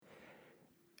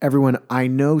Everyone, I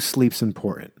know sleep's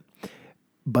important,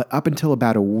 but up until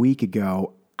about a week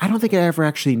ago, I don't think I ever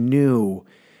actually knew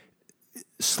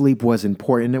sleep was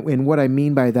important. And what I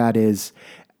mean by that is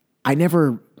I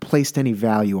never placed any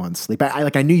value on sleep.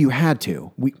 I knew you had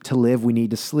to. To live, we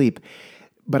need to sleep.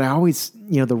 But I always,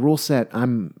 the rule set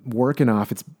I'm working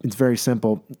off, it's very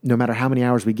simple. No matter how many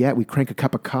hours we get, we crank a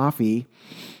cup of coffee,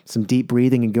 some deep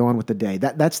breathing, and go on with the day.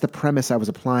 That's the premise I was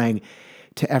applying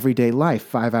to everyday life.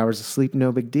 5 hours of sleep,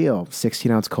 no big deal.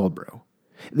 16-ounce cold brew.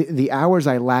 The hours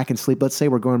I lack in sleep, let's say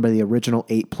we're going by the original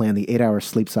 8 plan, the 8-hour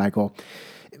sleep cycle.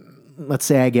 Let's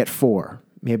say I get 4.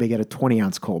 Maybe I get a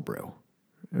 20-ounce cold brew.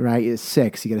 Right? It's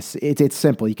 6. It's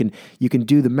simple. You can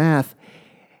do the math.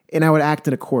 And I would act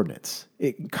in accordance.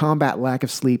 Combat lack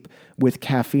of sleep with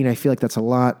caffeine. I feel like that's a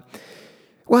lot.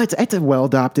 Well, it's a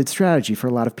well-adopted strategy for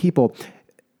a lot of people,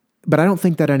 but I don't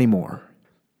think that anymore.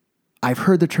 I've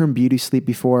heard the term beauty sleep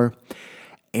before,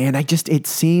 and it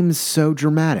seems so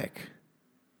dramatic.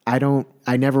 I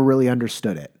never really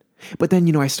understood it. But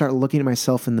then, I start looking at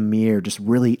myself in the mirror, just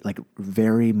really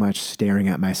very much staring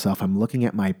at myself. I'm looking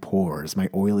at my pores, my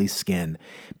oily skin,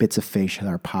 bits of facial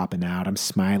are popping out. I'm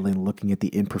smiling, looking at the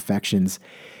imperfections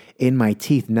in my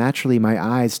teeth. Naturally, my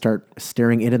eyes start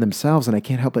staring into themselves, and I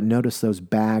can't help but notice those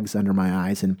bags under my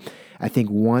eyes. And I think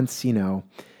once,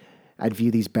 I'd view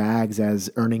these bags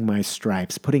as earning my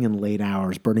stripes, putting in late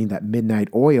hours, burning that midnight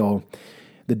oil.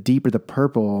 The deeper the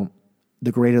purple,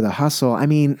 the greater the hustle.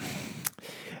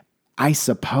 I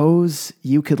suppose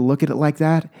you could look at it like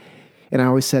that. And I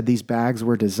always said these bags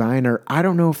were designer. I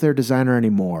don't know if they're designer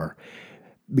anymore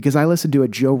because I listened to a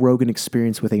Joe Rogan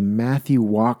Experience with a Matthew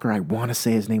Walker. I want to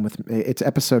say his name. It's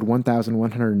episode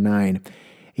 1109.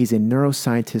 He's a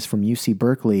neuroscientist from UC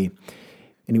Berkeley,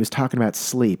 and he was talking about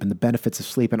sleep and the benefits of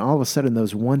sleep. And all of a sudden,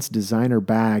 those once designer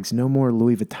bags, no more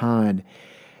Louis Vuitton,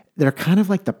 they're kind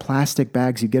of like the plastic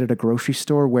bags you get at a grocery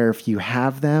store where if you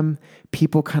have them,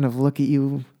 people kind of look at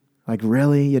you like,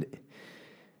 really?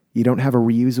 You don't have a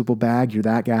reusable bag? You're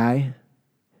that guy?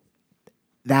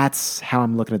 That's how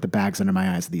I'm looking at the bags under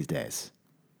my eyes these days.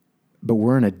 But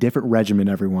we're in a different regimen,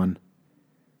 everyone.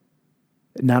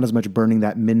 Not as much burning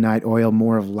that midnight oil,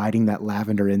 more of lighting that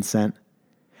lavender incense,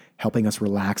 helping us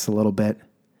relax a little bit.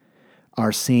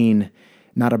 Our scene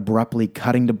not abruptly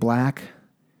cutting to black.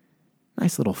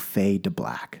 Nice little fade to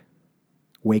black.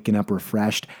 Waking up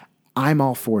refreshed. I'm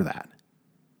all for that.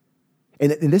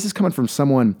 And this is coming from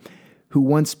someone who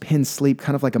once pinned sleep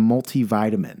kind of like a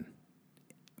multivitamin.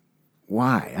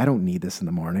 Why? I don't need this in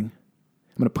the morning.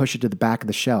 I'm going to push it to the back of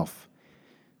the shelf,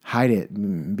 hide it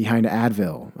behind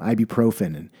Advil,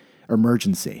 ibuprofen, and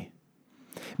emergency.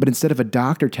 But instead of a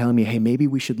doctor telling me, hey, maybe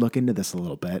we should look into this a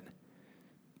little bit,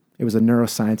 it was a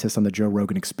neuroscientist on the Joe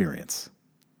Rogan Experience.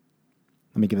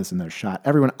 Let me give this another shot.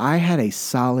 Everyone, I had a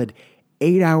solid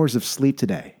 8 hours of sleep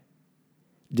today.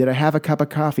 Did I have a cup of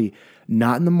coffee?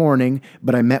 Not in the morning,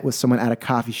 but I met with someone at a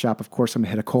coffee shop. Of course, I'm going to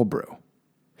hit a cold brew.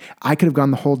 I could have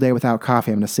gone the whole day without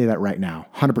coffee. I'm going to say that right now,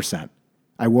 100%.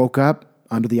 I woke up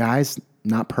under the eyes,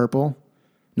 not purple,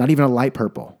 not even a light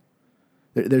purple.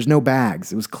 There's no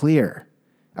bags. It was clear.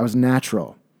 I was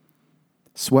natural.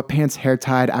 Sweatpants, hair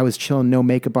tied. I was chilling, no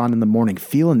makeup on in the morning,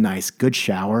 feeling nice, good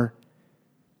shower.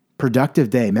 Productive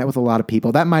day, met with a lot of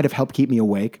people. That might have helped keep me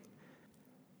awake.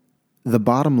 The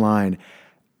bottom line,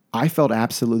 I felt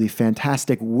absolutely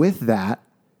fantastic with that.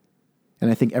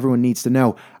 And I think everyone needs to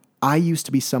know, I used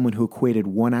to be someone who equated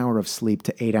 1 hour of sleep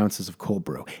to 8 ounces of cold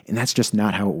brew. And that's just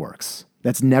not how it works.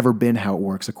 That's never been how it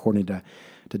works, according to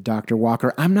Dr.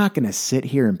 Walker. I'm not going to sit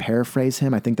here and paraphrase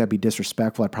him. I think that'd be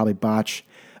disrespectful. I'd probably botch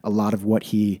a lot of what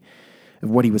he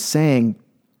was saying.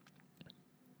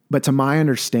 But to my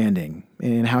understanding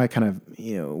and how I kind of,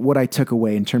 what I took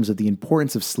away in terms of the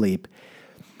importance of sleep,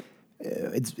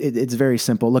 it's very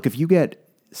simple. Look, if you get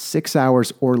 6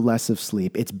 hours or less of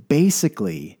sleep, it's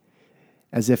basically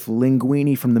as if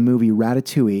Linguini from the movie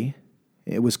Ratatouille,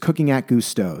 it was cooking at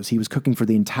Gusteau's. He was cooking for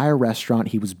the entire restaurant.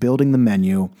 He was building the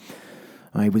menu.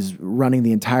 He was running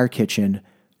the entire kitchen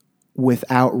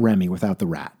without Remy, without the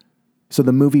rat. So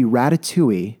the movie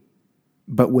Ratatouille,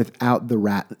 but without the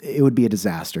rat, it would be a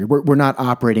disaster. We're not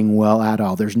operating well at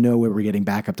all. There's no way we're getting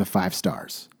back up to 5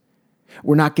 stars.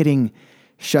 We're not getting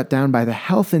shut down by the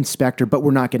health inspector, but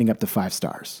we're not getting up to 5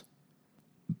 stars.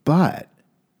 But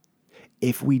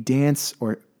if we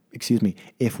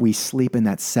if we sleep in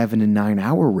that 7 to 9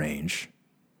 hour range,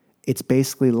 it's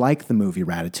basically like the movie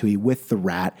Ratatouille with the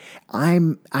rat.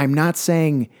 I'm not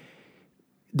saying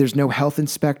there's no health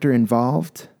inspector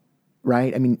involved,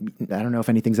 right? I mean, I don't know if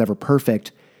anything's ever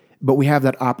perfect, but we have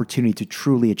that opportunity to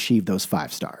truly achieve those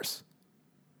 5 stars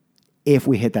if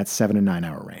we hit that 7 to 9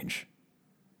 hour range.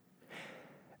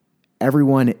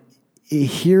 Everyone,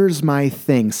 here's my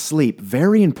thing. Sleep,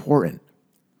 very important.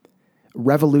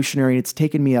 Revolutionary. It's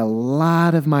taken me a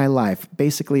lot of my life,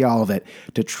 basically all of it,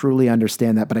 to truly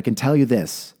understand that. But I can tell you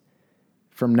this.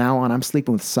 From now on, I'm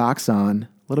sleeping with socks on, a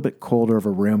little bit colder of a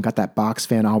room, got that box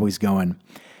fan always going.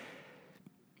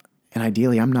 And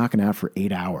ideally, I'm knocking out for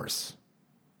 8 hours,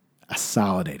 a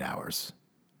solid 8 hours.